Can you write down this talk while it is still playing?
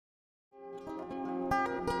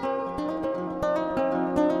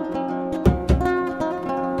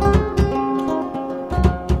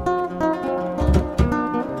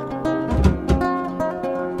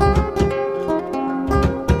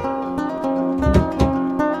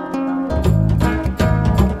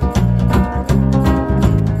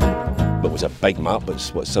was a big map.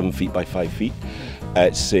 It's what, 7 feet by 5 feet.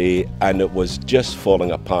 And it was just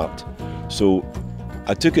falling apart. So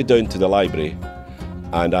I took it down to the library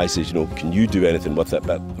and I said, you know, can you do anything with it?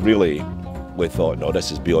 But really, we thought, no,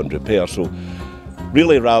 this is beyond repair. So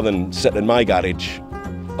really, rather than sitting in my garage,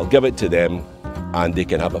 I'll give it to them and they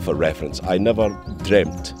can have it for reference. I never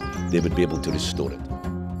dreamt they would be able to restore it.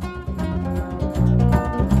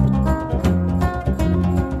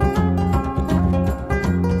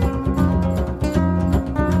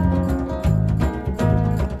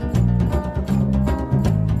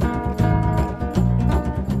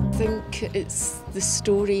 The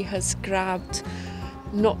story has grabbed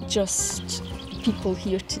not just people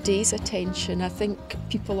here today's attention. I think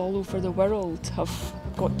people all over the world have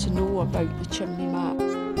got to know about the Chimney Map.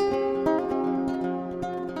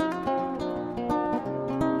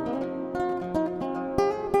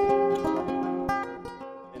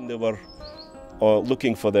 And they were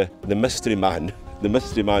looking for the mystery man,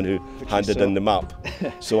 who handed in the map.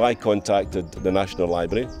 So I contacted the National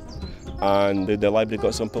Library, and the library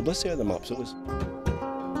got some publicity out of the map. So it was.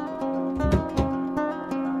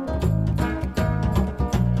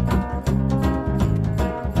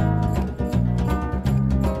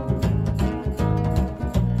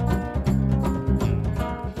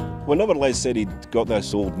 Whenever Les said he'd got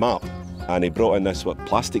this old map, and he brought in this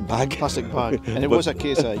plastic bag. Plastic bag, and it was a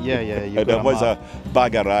case of you and it was a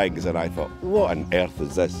bag of rags, and I thought, what on earth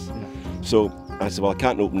is this? Yeah. So I said, well, I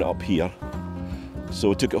can't open it up here.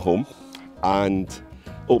 So I took it home and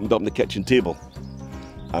opened up the kitchen table,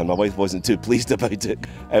 and my wife wasn't too pleased about it.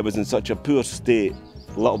 It was in such a poor state,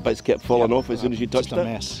 little bits kept falling off as soon as you touched it. Just a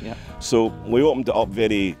mess, yeah. So we opened it up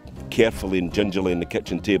very carefully and gingerly in the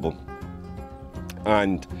kitchen table,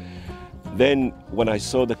 and then when I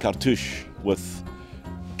saw the cartouche with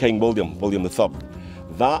King William III,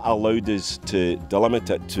 that allowed us to delimit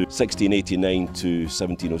it to 1689 to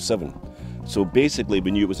 1707. So basically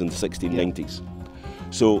we knew it was in the 1690s.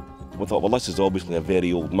 So we thought, well, this is obviously a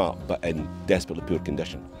very old map, but in desperately poor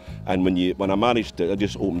condition. And when I managed it, I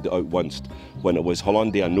just opened it out once, when it was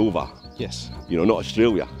Hollandia Nova. Yes. You know, not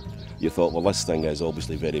Australia. You thought, well, this thing is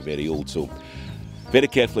obviously very, very old. So very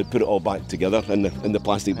carefully put it all back together in the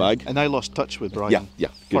plastic bag. And I lost touch with Brian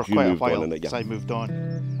for you quite a moved while, on in it, because I moved on.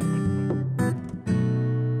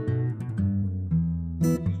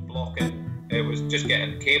 Blocking, it was just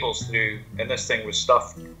getting cables through, and this thing was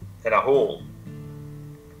stuffed in a hole.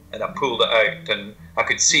 And I pulled it out, and I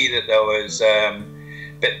could see that there was,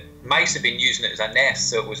 but mice had been using it as a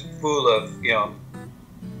nest, so it was full of, you know,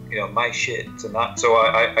 mice shit and that. So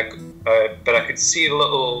but I could see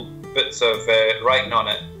little bits of writing on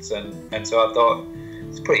it, and so I thought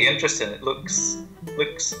it's pretty interesting. It looks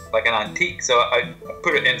like an antique. So I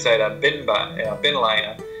put it inside a bin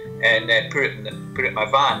liner, and put it in my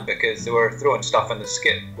van, because they were throwing stuff in the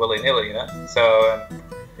skip willy nilly, you know. So.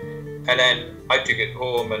 And then I took it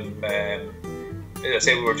home, and as I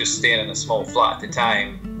say, we were just staying in a small flat at the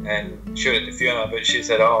time, and showed it to Fiona, but she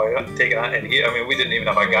said, oh, you're not taking that in here. I mean, we didn't even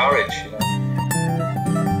have a garage, you know.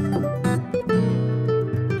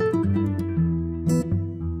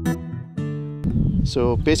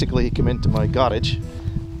 So basically he came into my garage,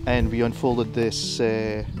 and we unfolded this,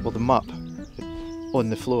 the map on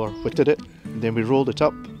the floor. We did it, and then we rolled it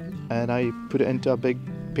up, and I put it into a big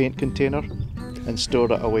paint container and stored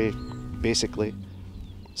it away, basically.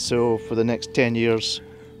 So for the next 10 years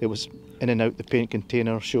it was in and out the paint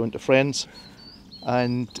container, showing to friends,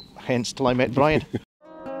 and hence till I met Brian.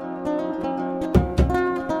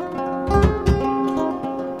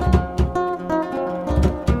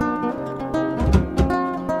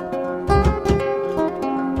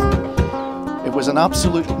 It was an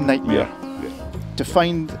absolute nightmare. To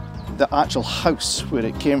find the actual house where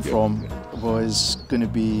it came from was going to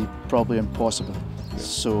be probably impossible.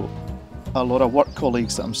 So a lot of work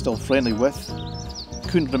colleagues that I'm still friendly with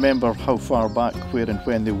couldn't remember how far back, where and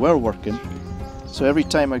when they were working. So every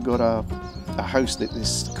time I got a house that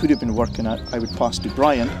this could have been working at, I would pass to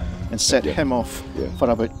Brian and set him off for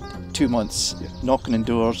about 2 months, knocking on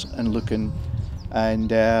doors and looking. And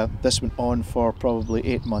this went on for probably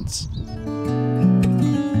 8 months.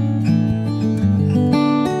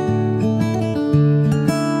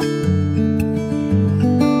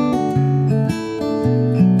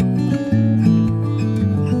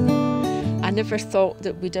 I never thought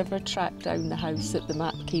that we'd ever track down the house that the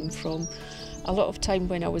map came from. A lot of time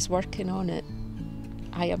when I was working on it,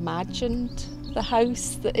 I imagined the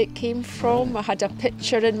house that it came from. I had a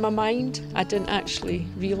picture in my mind. I didn't actually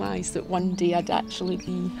realise that one day I'd actually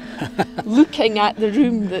be looking at the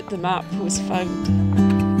room that the map was found.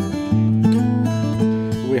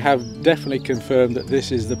 we have definitely confirmed that this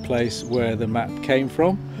is the place where the map came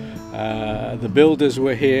from. The builders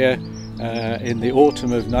were here in the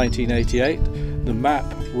autumn of 1988. The map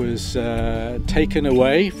was taken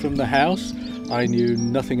away from the house. I knew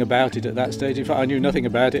nothing about it at that stage. In fact, I knew nothing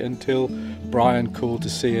about it until Brian called to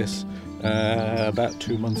see us about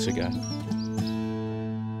 2 months ago.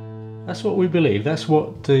 That's what we believe. That's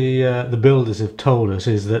what the builders have told us,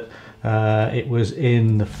 is that it was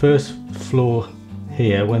in the first floor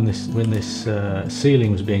here when this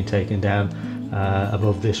ceiling was being taken down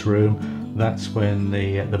above this room. That's when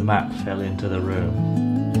the map fell into the room.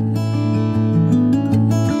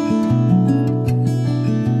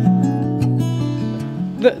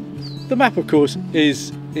 The map, of course,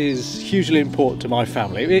 is hugely important to my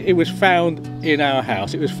family. It was found in our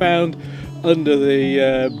house. It was found under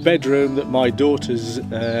the bedroom that my daughters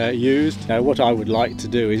used. Now, what I would like to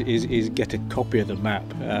do is get a copy of the map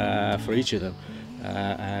for each of them,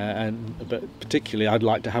 but particularly I'd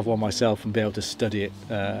like to have one myself and be able to study it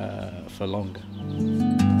for longer.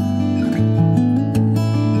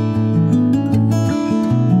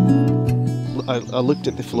 I looked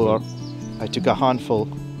at the floor, I took a handful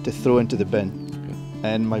to throw into the bin,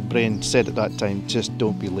 and my brain said at that time, just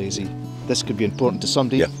don't be lazy. This could be important to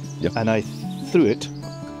somebody. Yeah. Yeah. And I threw it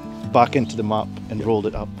back into the map and rolled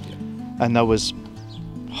it up. And there was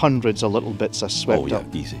hundreds of little bits I swept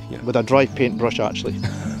up. Easy, yeah. With a dry paintbrush actually,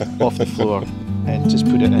 off the floor, and just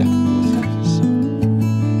put it in.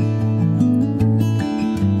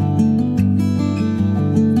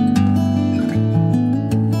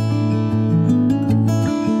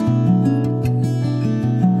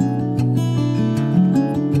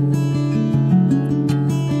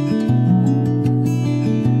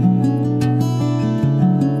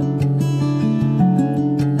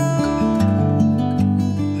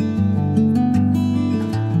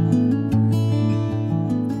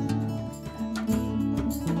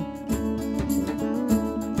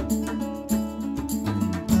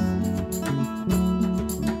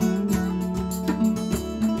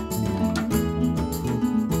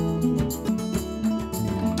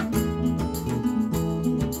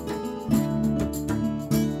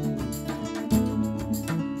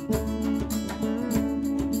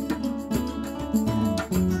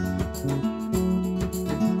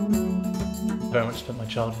 Very much spent my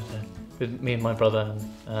childhood there with me and my brother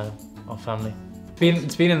and our family.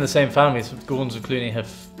 It's been in the same family. So Gordons of Cluny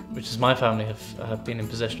which is my family, have been in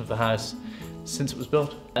possession of the house since it was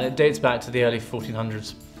built. And it dates back to the early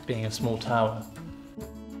 1400s, being a small tower.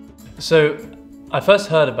 So I first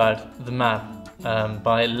heard about the map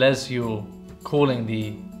by Les Yule calling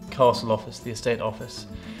the castle office, the estate office.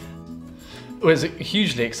 It was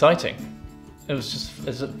hugely exciting.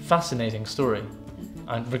 It's a fascinating story.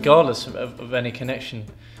 And regardless of any connection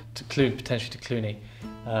to potentially to Cluny,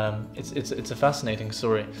 it's a fascinating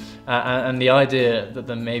story, and the idea that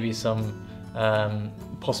there may be some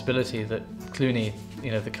possibility that Cluny,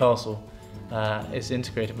 the castle, is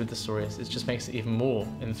integrated with the story, it just makes it even more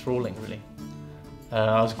enthralling, really.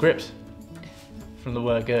 I was gripped from the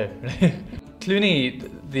word go. Cluny,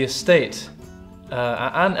 the estate,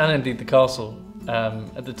 and indeed the castle.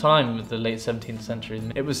 At the time of the late 17th century,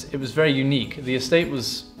 it was very unique. The estate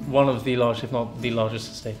was one of the largest, if not the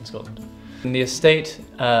largest estate in Scotland. And the estate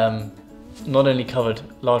not only covered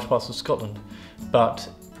large parts of Scotland, but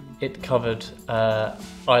it covered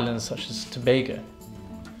islands such as Tobago,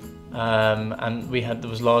 and there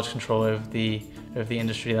was large control over the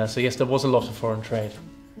industry there. So yes, there was a lot of foreign trade.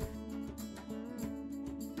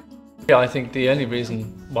 Yeah, I think the only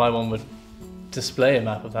reason why one would display a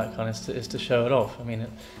map of that kind is to show it off. I mean,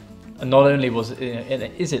 and not only is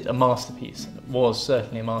it a masterpiece, it was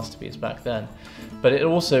certainly a masterpiece back then, but it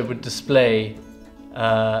also would display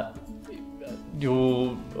one's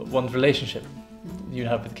relationship you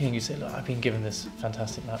have with the king. You say, look, I've been given this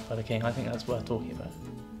fantastic map by the king. I think that's worth talking about.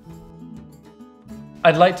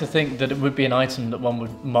 I'd like to think that it would be an item that one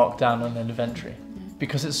would mark down on an inventory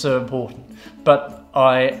because it's so important, but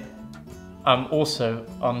I'm also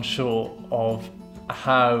unsure of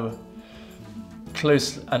how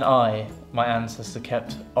close an eye my ancestor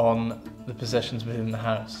kept on the possessions within the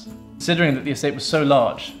house. Considering that the estate was so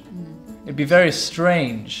large, it'd be very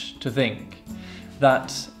strange to think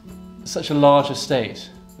that such a large estate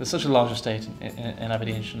in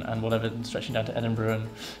Aberdeenshire and whatever, stretching down to Edinburgh and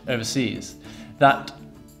overseas, that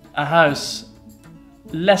a house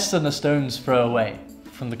less than a stone's throw away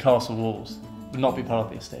from the castle walls would not be part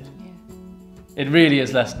of the estate. It really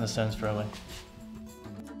is less than a stone's throw away.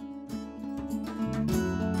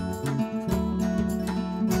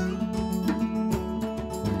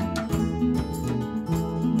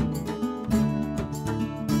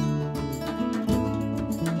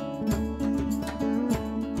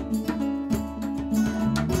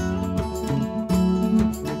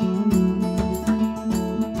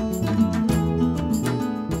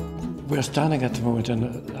 We're standing at the moment in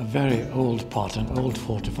a very old part, an old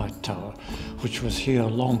fortified tower, which was here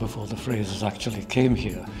long before the Frasers actually came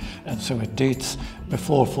here, and so it dates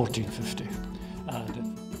before 1450.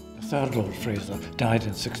 The third Lord Fraser died in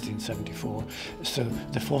 1674, so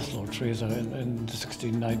the fourth Lord Fraser in the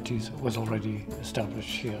 1690s was already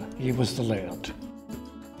established here. He was the laird.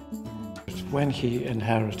 When he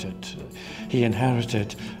inherited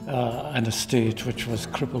an estate which was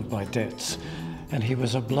crippled by debts, and he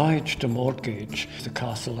was obliged to mortgage the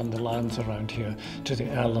castle and the lands around here to the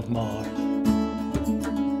Earl of Mar.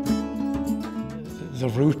 The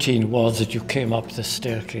routine was that you came up the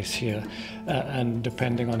staircase here, and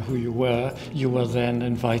depending on who you were then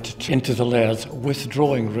invited into the laird's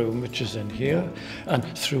withdrawing room, which is in here, and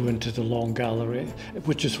through into the long gallery,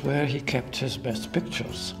 which is where he kept his best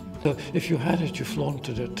pictures. So if you had it, you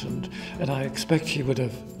flaunted it, and I expect he would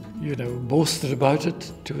have, boasted about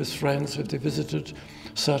it to his friends if they visited,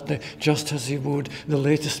 certainly, just as he would the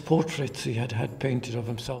latest portraits he had had painted of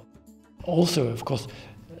himself. Also, of course,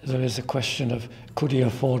 there is a question of, could he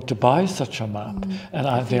afford to buy such a map?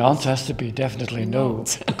 And the answer has to be definitely no,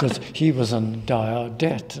 because he was in dire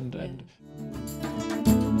debt. And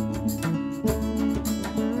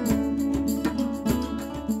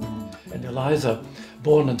Eliza,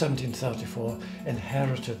 born in 1734,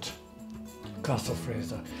 inherited Castle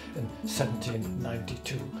Fraser in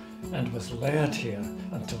 1792 and was laird here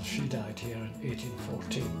until she died here in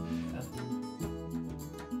 1814.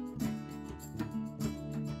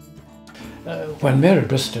 When Mary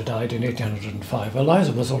Bristow died in 1805,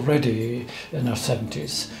 Eliza was already in her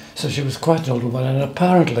 70s, so she was quite an old woman, and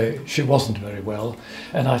apparently she wasn't very well.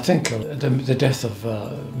 And I think the death of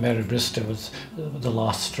Mary Bristow was the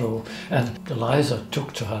last straw, and Eliza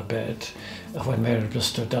took to her bed when Mary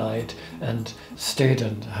Bristow died and stayed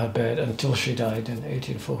in her bed until she died in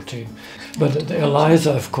 1814. But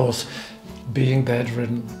Eliza, of course, being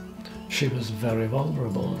bedridden, she was very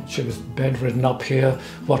vulnerable. She was bedridden up here.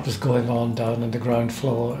 What was going on down in the ground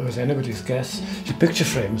floor, it was anybody's guess. The picture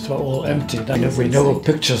frames were all empty. And we know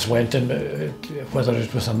pictures went in, whether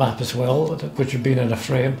it was a map as well, which had been in a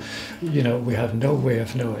frame. We have no way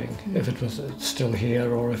of knowing if it was still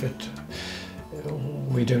here or if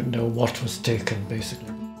we don't know what was taken,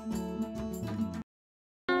 basically.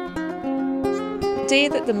 The day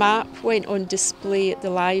that the map went on display at the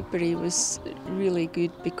library was really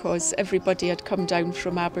good because everybody had come down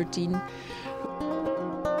from Aberdeen.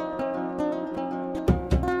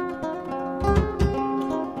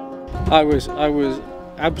 I was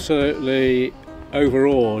absolutely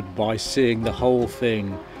overawed by seeing the whole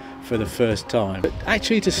thing for the first time. But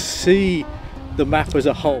actually to see the map as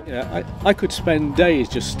a whole, I could spend days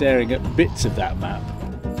just staring at bits of that map.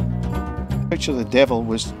 The picture of the devil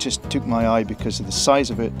just took my eye because of the size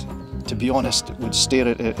of it. To be honest, would stare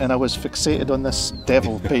at it, and I was fixated on this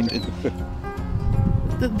devil painted.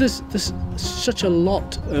 There's such a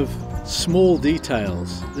lot of small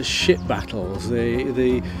details, the ship battles,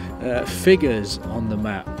 the figures on the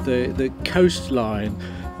map, the coastline.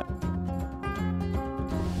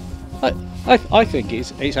 I think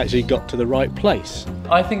it's actually got to the right place.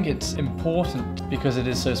 I think it's important because it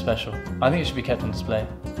is so special. I think it should be kept on display.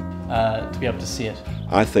 To be able to see it.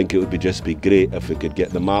 I think it would just be great if we could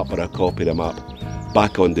get the map or a copy of the map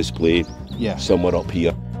back on display somewhere up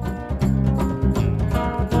here.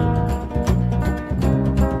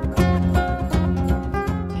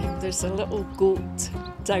 There's a little goat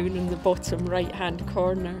down in the bottom right-hand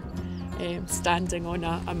corner standing on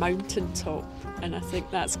a mountain top, and I think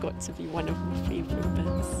that's got to be one of my favourite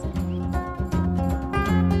bits.